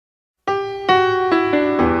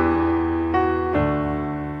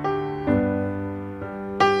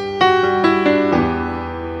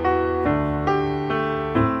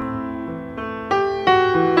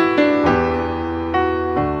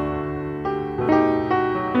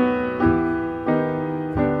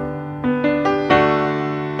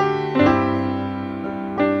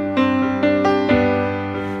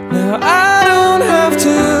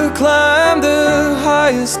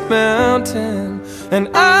mountain, and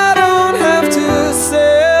I don't have to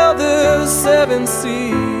sail the 7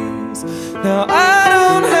 seas. Now I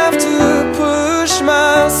don't have to push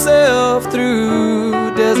myself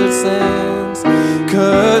through desert sands,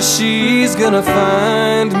 'cause she's gonna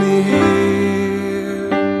find me here.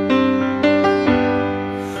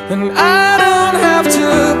 And I don't have to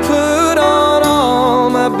put on all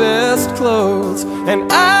my best clothes, and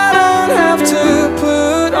I don't have to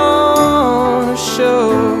put on a show.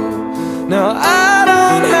 Now I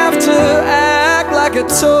don't have to act like a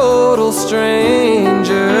total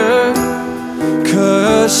stranger,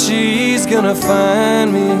 'cause she's gonna find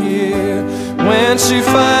me here. When she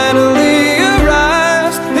finally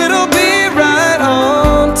arrives, it'll be right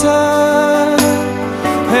on time,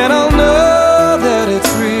 and I'll know that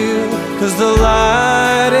it's real, 'cause the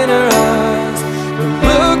light in her eyes will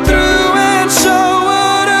look through and show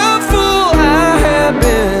what a fool I had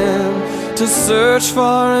been to search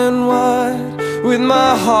far and wide with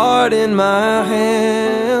my heart in my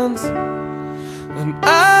hands. And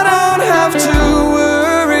I don't have to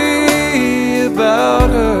worry about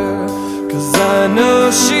her, 'cause I know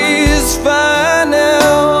she's fine now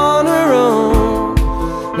on her own.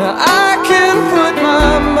 Now I can put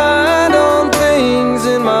my mind on things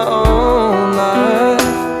in my own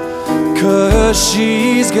life, 'cause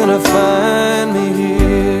she's gonna find me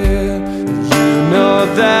here. You know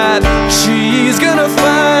that she's gonna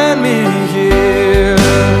find me here.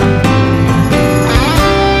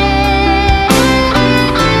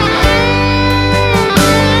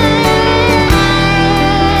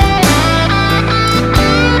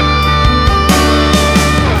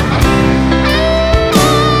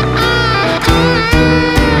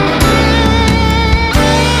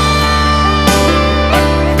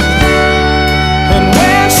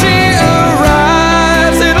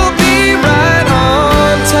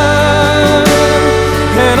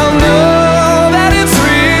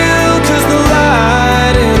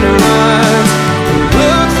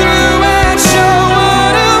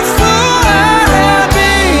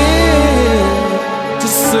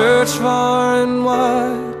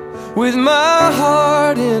 With my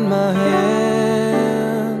heart in my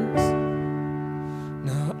hands.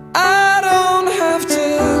 Now I don't have to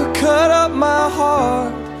cut up my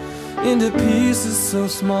heart into pieces so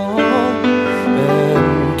small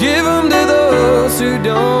and give them to those who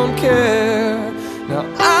don't care. Now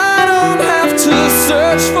I don't have to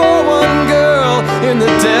search for one girl in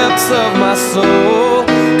the depths of my soul,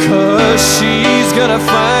 'cause she's gonna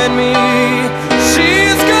find me.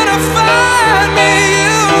 She's gonna find me.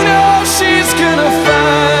 She's gonna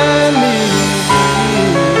find me.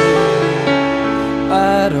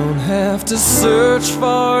 I don't have to search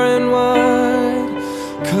far and wide,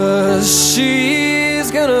 'cause she's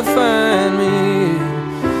gonna find me.